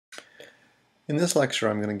In this lecture,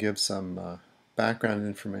 I'm going to give some background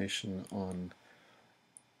information on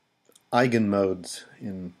eigenmodes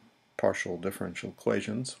in partial differential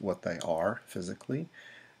equations, what they are physically,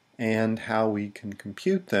 and how we can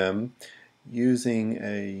compute them using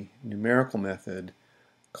a numerical method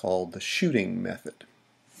called the shooting method.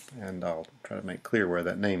 And I'll try to make clear where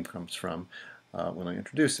that name comes from when I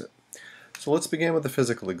introduce it. So let's begin with a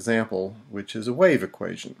physical example, which is a wave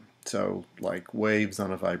equation. So like waves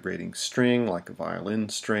on a vibrating string, like a violin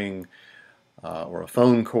string, or a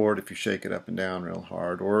phone cord if you shake it up and down real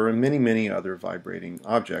hard, or many, many other vibrating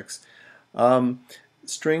objects.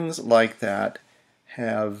 Strings like that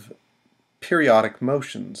have periodic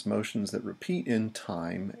motions, motions that repeat in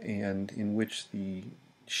time, and in which the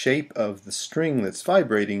shape of the string that's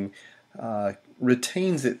vibrating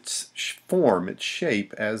retains its form, its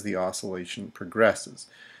shape, as the oscillation progresses.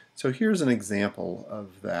 So here's an example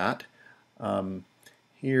of that.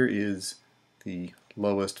 Here is the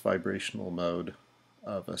lowest vibrational mode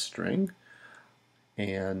of a string,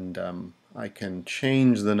 and I can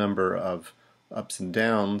change the number of ups and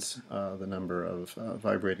downs, the number of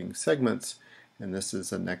vibrating segments, and this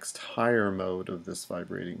is the next higher mode of this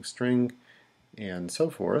vibrating string, and so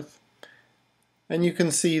forth. And you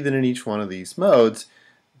can see that in each one of these modes,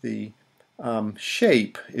 the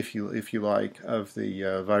shape, if you like, of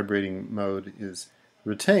the vibrating mode is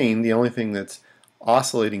retained. The only thing that's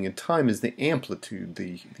oscillating in time is the amplitude,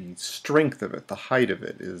 the strength of it, the height of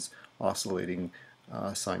it is oscillating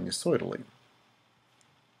sinusoidally.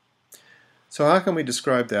 So how can we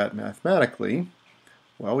describe that mathematically?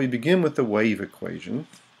 Well, we begin with the wave equation,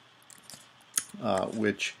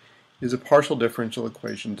 which is a partial differential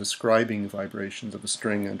equation describing vibrations of a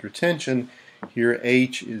string under tension. Here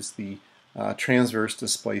h is the transverse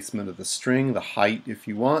displacement of the string, the height if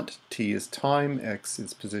you want, t is time, x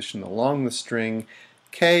is position along the string,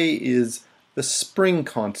 k is the spring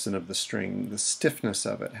constant of the string, the stiffness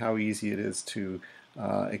of it, how easy it is to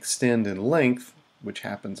extend in length, which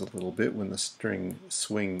happens a little bit when the string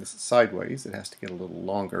swings sideways. It has to get a little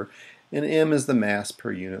longer. And m is the mass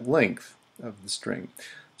per unit length of the string.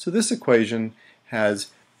 So this equation has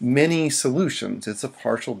many solutions. It's a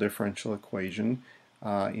partial differential equation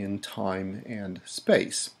in time and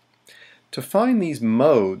space. To find these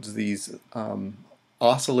modes, these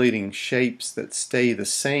oscillating shapes that stay the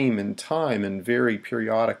same in time and vary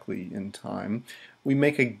periodically in time, we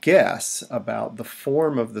make a guess about the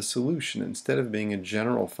form of the solution. Instead of being a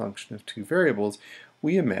general function of two variables,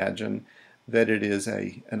 we imagine that it is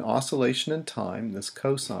an oscillation in time, this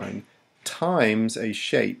cosine, times a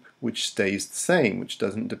shape which stays the same, which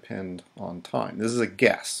doesn't depend on time. This is a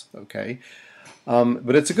guess, okay?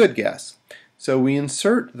 But it's a good guess. So we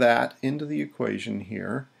insert that into the equation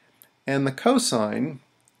here, and the cosine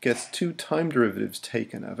gets two time derivatives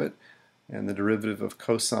taken of it, and the derivative of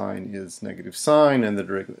cosine is negative sine, and the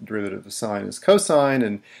derivative of sine is cosine,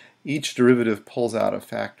 and each derivative pulls out a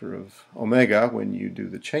factor of omega when you do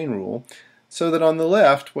the chain rule, so that on the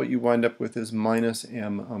left what you wind up with is minus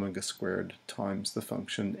m omega squared times the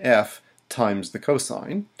function f times the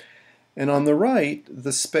cosine. And on the right,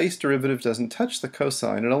 the space derivative doesn't touch the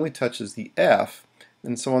cosine, it only touches the f,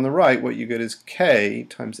 and so on the right what you get is k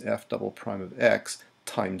times f double prime of x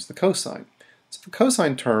times the cosine. So the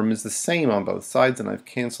cosine term is the same on both sides, and I've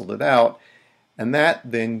canceled it out, and that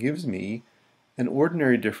then gives me an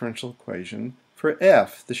ordinary differential equation for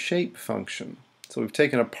f, the shape function. So we've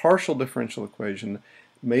taken a partial differential equation,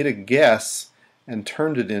 made a guess, and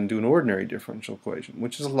turned it into an ordinary differential equation,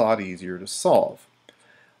 which is a lot easier to solve.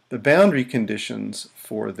 The boundary conditions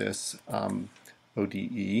for this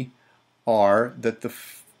ODE are that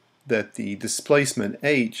the displacement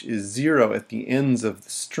h is 0 at the ends of the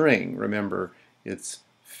string. Remember, it's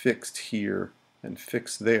fixed here and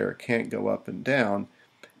fixed there, can't go up and down.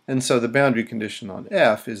 And so the boundary condition on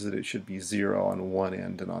f is that it should be 0 on one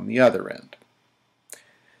end and on the other end.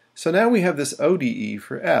 So now we have this ODE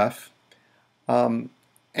for f, and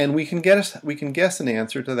we can guess an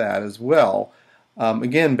answer to that as well,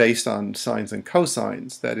 again based on sines and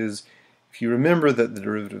cosines. That is, if you remember that the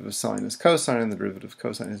derivative of sine is cosine and the derivative of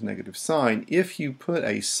cosine is negative sine, if you put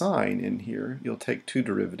a sine in here, you'll take two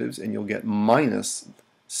derivatives and you'll get minus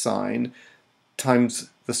sine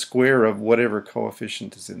times the square of whatever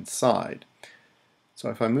coefficient is inside. So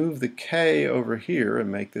if I move the k over here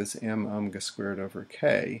and make this m omega squared over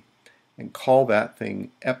k and call that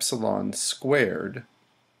thing epsilon squared,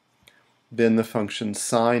 then the function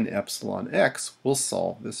sine epsilon x will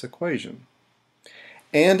solve this equation.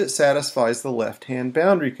 And it satisfies the left-hand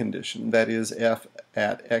boundary condition, that is f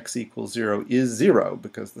at x equals 0 is 0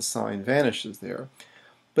 because the sign vanishes there.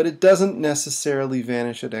 but it doesn't necessarily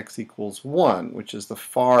vanish at x equals 1, which is the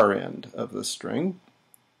far end of the string.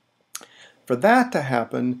 For that to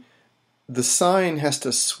happen, the sign has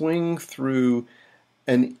to swing through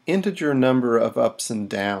an integer number of ups and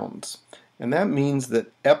downs. And that means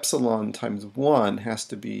that epsilon times 1 has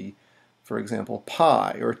to be, for example,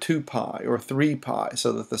 pi, or 2 pi, or 3 pi,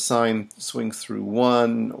 so that the sign swings through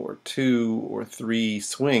 1, or 2, or 3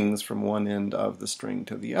 swings from one end of the string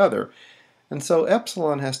to the other. And so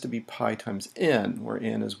epsilon has to be pi times n, where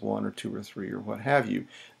n is 1 or 2 or 3 or what have you.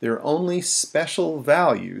 There are only special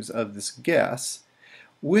values of this guess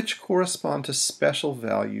which correspond to special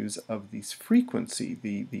values of these frequency,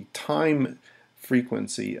 the time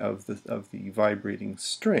frequency of the vibrating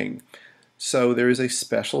string. So there is a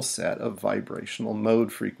special set of vibrational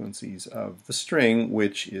mode frequencies of the string,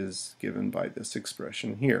 which is given by this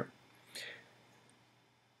expression here.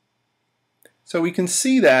 So we can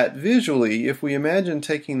see that visually if we imagine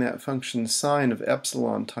taking that function sine of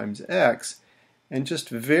epsilon times x and just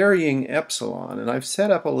varying epsilon. And I've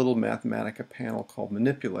set up a little Mathematica panel called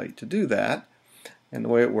Manipulate to do that. And the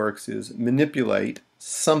way it works is manipulate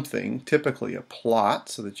something, typically a plot,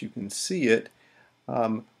 so that you can see it,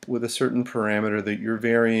 with a certain parameter that you're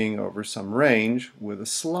varying over some range with a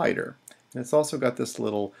slider. And it's also got this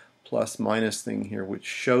little plus minus thing here which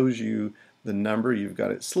shows you the number you've got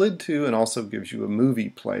it slid to, and also gives you a movie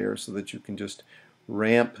player so that you can just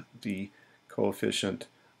ramp the coefficient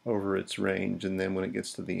over its range, and then when it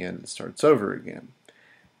gets to the end it starts over again.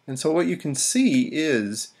 And so what you can see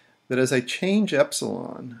is that as I change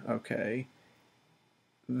epsilon, okay,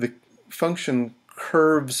 the function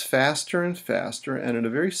curves faster and faster, and at a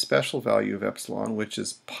very special value of epsilon, which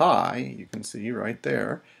is pi, you can see right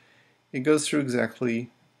there, it goes through exactly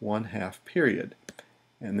 1/2 period.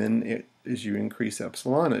 And then as you increase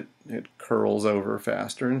epsilon, it curls over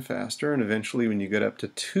faster and faster, and eventually when you get up to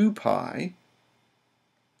 2 pi,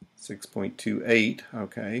 6.28,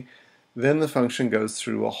 okay, then the function goes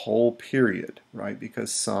through a whole period, right?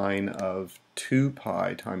 Because sine of 2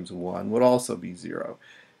 pi times 1 would also be 0.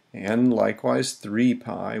 And likewise 3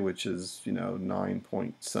 pi, which is, 9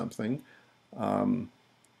 point something,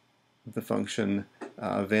 the function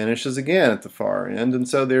vanishes again at the far end, and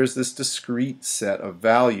so there's this discrete set of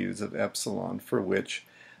values of epsilon for which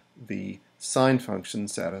the sine function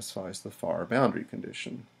satisfies the far boundary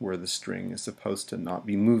condition, where the string is supposed to not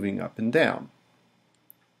be moving up and down.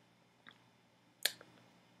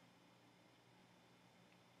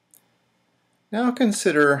 Now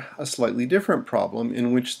consider a slightly different problem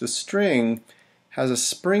in which the string has a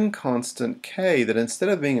spring constant k that, instead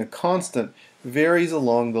of being a constant, varies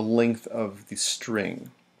along the length of the string.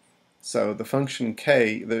 So the function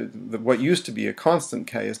k, what used to be a constant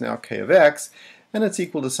k, is now k of x, and it's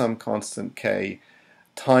equal to some constant k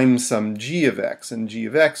times some g of x, and g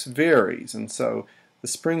of x varies. And so the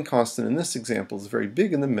spring constant in this example is very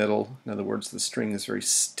big in the middle. In other words, the string is very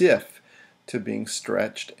stiff to being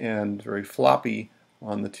stretched and very floppy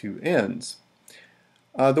on the two ends.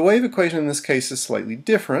 The wave equation in this case is slightly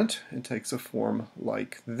different. It takes a form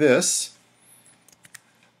like this.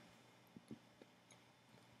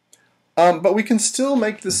 But we can still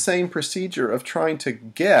make the same procedure of trying to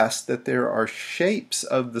guess that there are shapes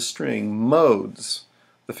of the string, modes.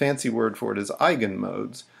 The fancy word for it is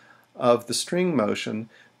eigenmodes of the string motion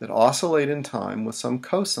that oscillate in time with some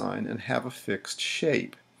cosine and have a fixed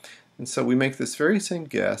shape. And so we make this very same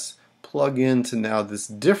guess, plug into now this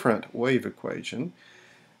different wave equation.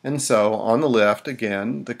 And so on the left,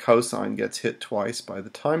 again, the cosine gets hit twice by the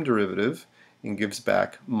time derivative and gives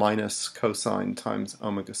back minus cosine times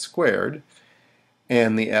omega squared,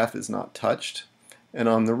 and the f is not touched. And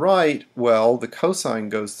on the right, well, the cosine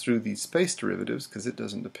goes through these space derivatives because it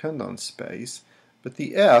doesn't depend on space, but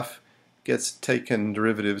the f gets taken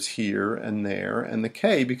derivatives here and there, and the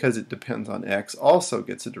k, because it depends on x, also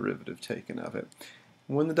gets a derivative taken of it.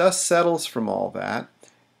 And when the dust settles from all that,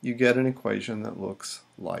 you get an equation that looks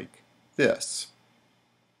like this,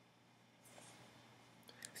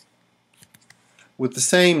 with the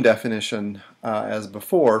same definition as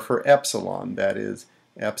before for epsilon. That is,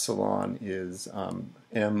 epsilon is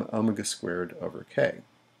m omega squared over k.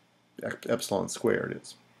 Epsilon squared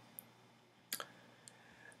is.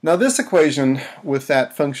 Now this equation with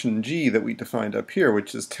that function g that we defined up here,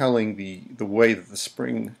 which is telling the way that the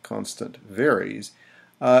spring constant varies,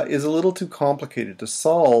 is a little too complicated to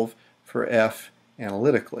solve for f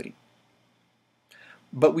analytically.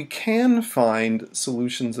 But we can find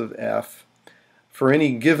solutions of f for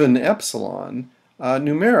any given epsilon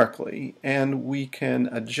numerically, and we can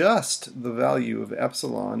adjust the value of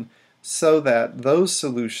epsilon so that those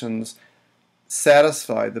solutions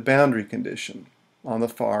satisfy the boundary condition. on the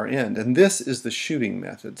far end. And this is the shooting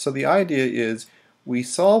method. So the idea is we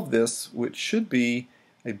solve this, which should be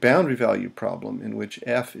a boundary value problem in which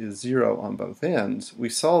f is 0 on both ends. We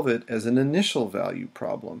solve it as an initial value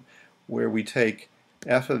problem where we take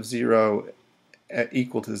f of 0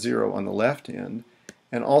 equal to 0 on the left end,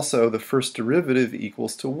 and also the first derivative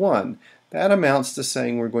equals to 1. That amounts to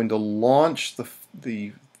saying we're going to launch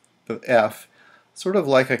the f sort of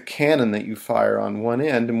like a cannon that you fire on one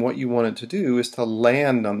end, and what you want it to do is to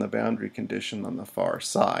land on the boundary condition on the far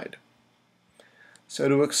side. So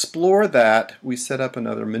to explore that, we set up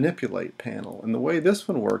another manipulate panel, and the way this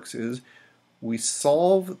one works is we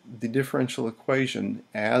solve the differential equation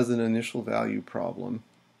as an initial value problem.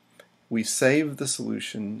 We save the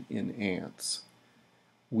solution in ants.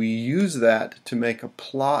 We use that to make a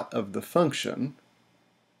plot of the function.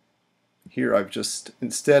 Here I've just,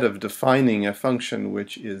 instead of defining a function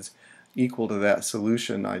which is equal to that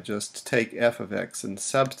solution, I just take f of x and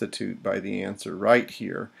substitute by the answer right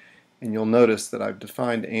here. And you'll notice that I've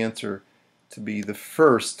defined answer to be the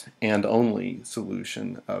first and only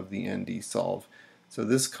solution of the ND solve. So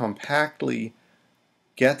this compactly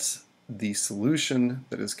gets the solution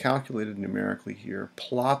that is calculated numerically here,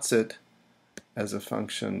 plots it as a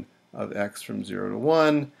function of x from 0 to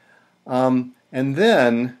 1, and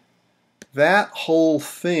then that whole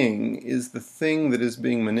thing is the thing that is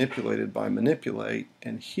being manipulated by manipulate,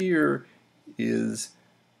 and here is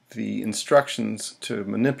the instructions to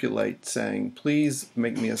manipulate saying, please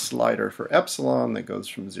make me a slider for epsilon that goes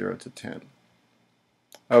from 0 to 10.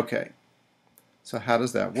 Okay, so how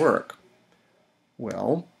does that work?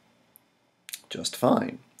 Well, just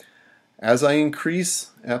fine. As I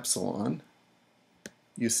increase epsilon,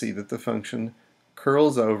 you see that the function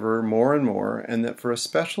curls over more and more, and that for a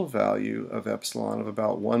special value of epsilon of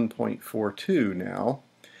about 1.42 now,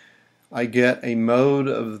 I get a mode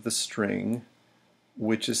of the string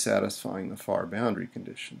which is satisfying the far boundary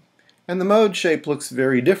condition. And the mode shape looks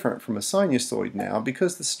very different from a sinusoid now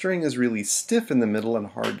because the string is really stiff in the middle and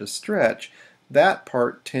hard to stretch. That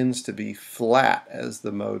part tends to be flat as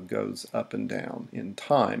the mode goes up and down in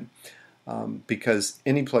time, because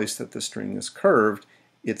any place that the string is curved,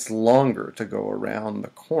 it's longer to go around the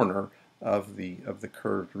corner of the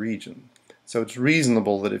curved region. So it's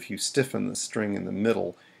reasonable that if you stiffen the string in the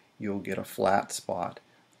middle, you'll get a flat spot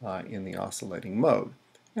in the oscillating mode.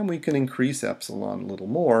 And we can increase epsilon a little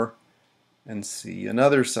more and see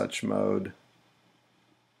another such mode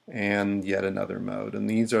and yet another mode. And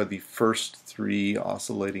these are the first three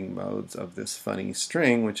oscillating modes of this funny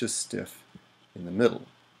string, which is stiff in the middle.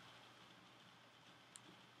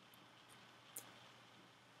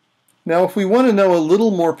 Now, if we want to know a little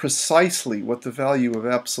more precisely what the value of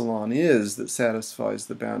epsilon is that satisfies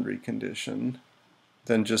the boundary condition,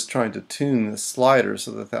 than just trying to tune the slider so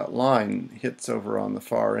that that line hits over on the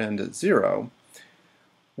far end at 0,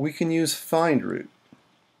 we can use find root.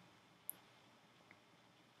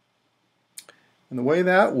 And the way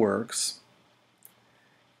that works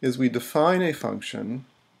is we define a function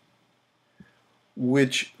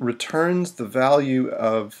which returns the value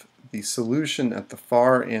of the solution at the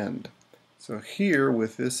far end. So here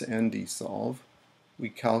with this ND solve, we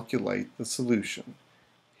calculate the solution.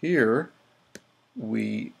 Here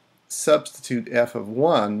we substitute f of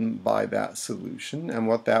 1 by that solution, and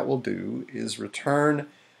what that will do is return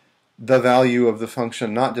the value of the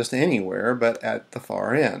function not just anywhere, but at the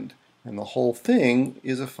far end. And the whole thing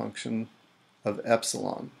is a function of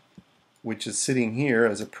epsilon, which is sitting here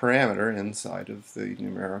as a parameter inside of the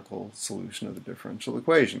numerical solution of the differential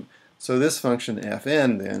equation. So this function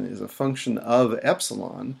fn then is a function of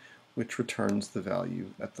epsilon, which returns the value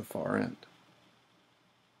at the far end.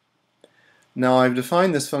 Now I've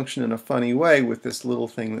defined this function in a funny way with this little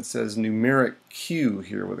thing that says numeric q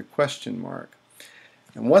here with a question mark.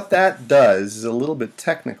 And what that does is a little bit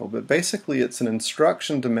technical, but basically it's an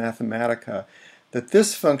instruction to Mathematica that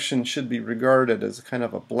this function should be regarded as kind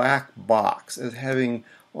of a black box, as having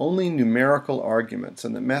only numerical arguments,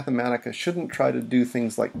 and that Mathematica shouldn't try to do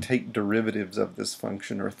things like take derivatives of this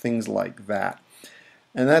function or things like that.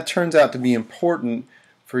 And that turns out to be important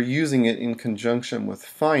for using it in conjunction with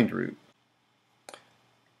find root.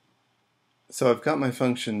 So I've got my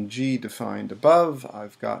function g defined above.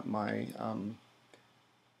 I've got my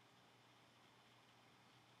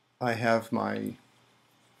I have my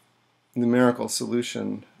numerical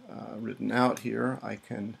solution written out here. I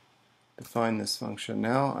can define this function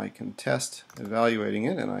now. I can test evaluating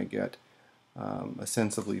it, and I get a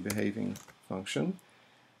sensibly behaving function.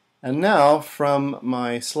 And now from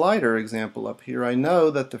my slider example up here, I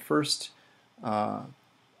know that the first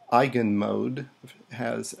eigenmode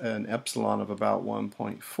has an epsilon of about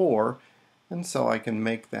 1.4, And so I can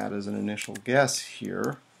make that as an initial guess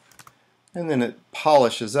here. And then it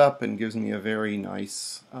polishes up and gives me a very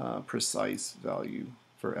nice, precise value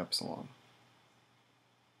for epsilon.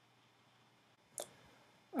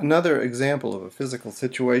 Another example of a physical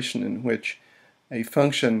situation in which a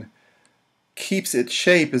function keeps its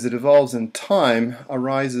shape as it evolves in time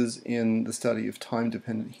arises in the study of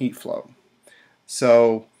time-dependent heat flow.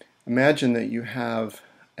 So imagine that you have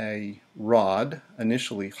a rod,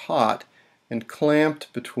 initially hot, and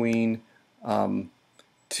clamped between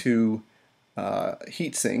two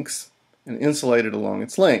heat sinks and insulated along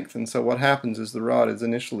its length. And so what happens is the rod is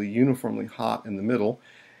initially uniformly hot in the middle,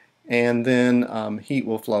 and then heat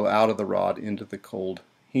will flow out of the rod into the cold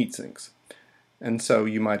heat sinks. And so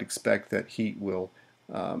you might expect that heat will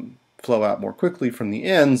flow out more quickly from the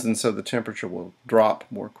ends, and so the temperature will drop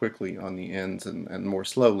more quickly on the ends and more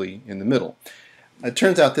slowly in the middle. It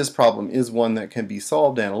turns out this problem is one that can be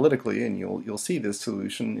solved analytically, and you'll see this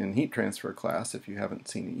solution in heat transfer class if you haven't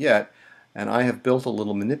seen it yet. And I have built a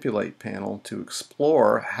little manipulate panel to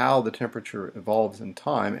explore how the temperature evolves in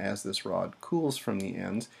time as this rod cools from the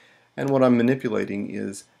ends. And what I'm manipulating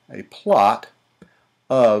is a plot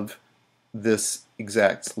of this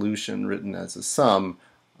exact solution written as a sum,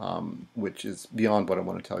 which is beyond what I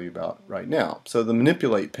want to tell you about right now. So the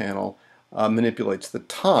manipulate panel manipulates the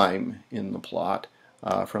time in the plot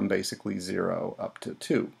from basically 0 up to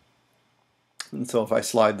 2. And so if I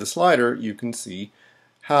slide the slider, you can see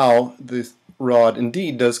how the rod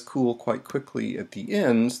indeed does cool quite quickly at the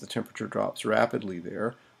ends. The temperature drops rapidly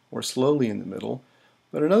there, or slowly in the middle.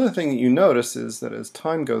 But another thing that you notice is that as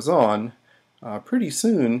time goes on, pretty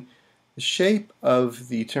soon the shape of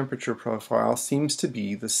the temperature profile seems to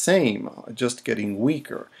be the same, just getting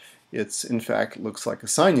weaker. It's, in fact, looks like a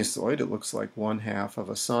sinusoid. It looks like 1/2 of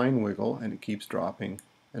a sine wiggle, and it keeps dropping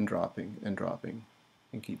and dropping and dropping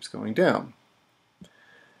and keeps going down.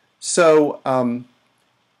 So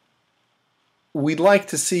we'd like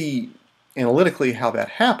to see analytically how that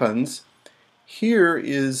happens. Here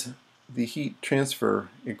is the heat transfer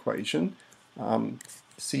equation.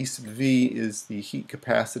 C sub V is the heat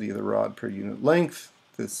capacity of the rod per unit length.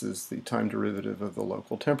 This is the time derivative of the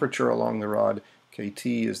local temperature along the rod. Kt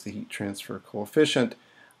is the heat transfer coefficient,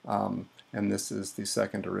 and this is the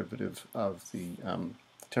second derivative of the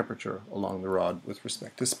temperature along the rod with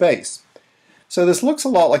respect to space. So this looks a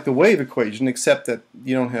lot like the wave equation, except that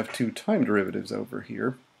you don't have two time derivatives over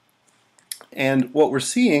here. And what we're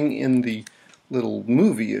seeing in the little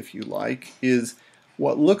movie, if you like, is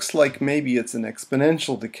what looks like maybe it's an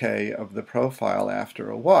exponential decay of the profile after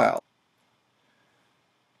a while.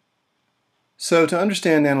 So to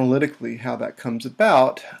understand analytically how that comes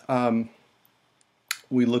about,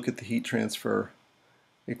 we look at the heat transfer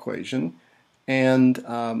equation and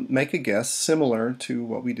make a guess similar to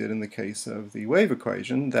what we did in the case of the wave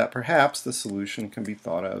equation, that perhaps the solution can be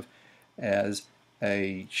thought of as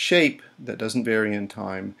a shape that doesn't vary in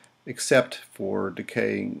time except for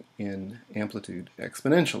decaying in amplitude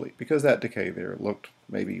exponentially, because that decay there looked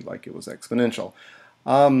maybe like it was exponential.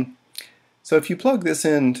 So if you plug this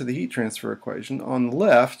into the heat transfer equation, on the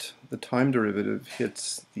left, the time derivative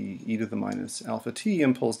hits the e to the minus alpha t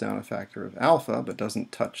and pulls down a factor of alpha, but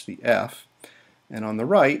doesn't touch the f. And on the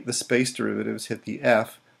right, the space derivatives hit the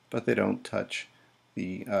f, but they don't touch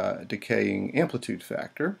the decaying amplitude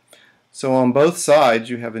factor. So on both sides,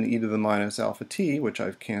 you have an e to the minus alpha t, which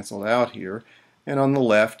I've canceled out here. And on the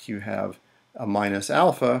left, you have a minus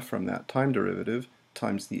alpha from that time derivative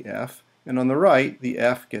times the f. And on the right, the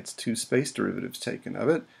f gets two space derivatives taken of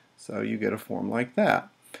it, so you get a form like that,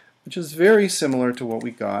 which is very similar to what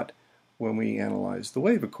we got when we analyzed the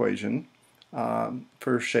wave equation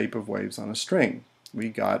for shape of waves on a string. We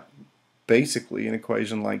got basically an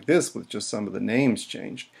equation like this with just some of the names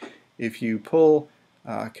changed. If you pull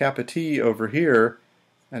kappa t over here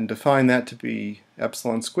and define that to be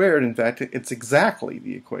epsilon squared, in fact, it's exactly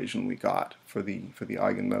the equation we got for the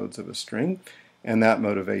eigenmodes of a string. And that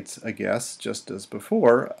motivates a guess, just as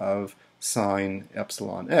before, of sine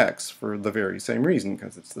epsilon x for the very same reason,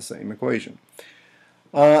 because it's the same equation.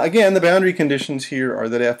 Again, the boundary conditions here are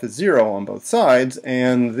that f is 0 on both sides,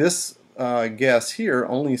 and this guess here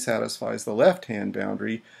only satisfies the left-hand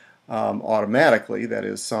boundary automatically, that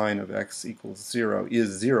is, sine of x equals 0 is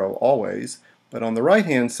 0 always, but on the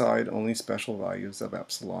right-hand side, only special values of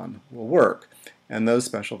epsilon will work. And those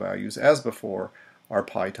special values, as before, are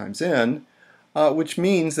pi times n, which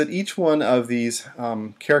means that each one of these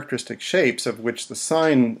characteristic shapes, of which the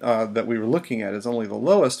sine that we were looking at is only the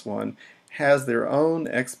lowest one, has their own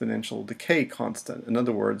exponential decay constant. In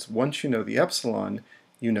other words, once you know the epsilon,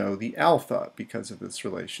 you know the alpha because of this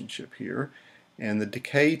relationship here. and the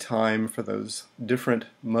decay time for those different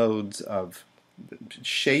modes of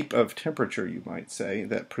shape of temperature, you might say,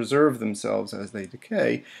 that preserve themselves as they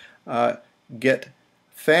decay, get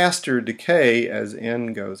faster decay as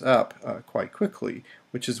n goes up quite quickly,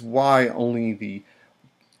 which is why only the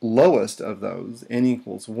lowest of those, n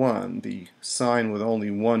equals 1, the sign with only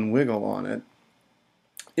one wiggle on it,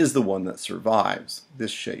 is the one that survives,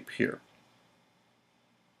 this shape here.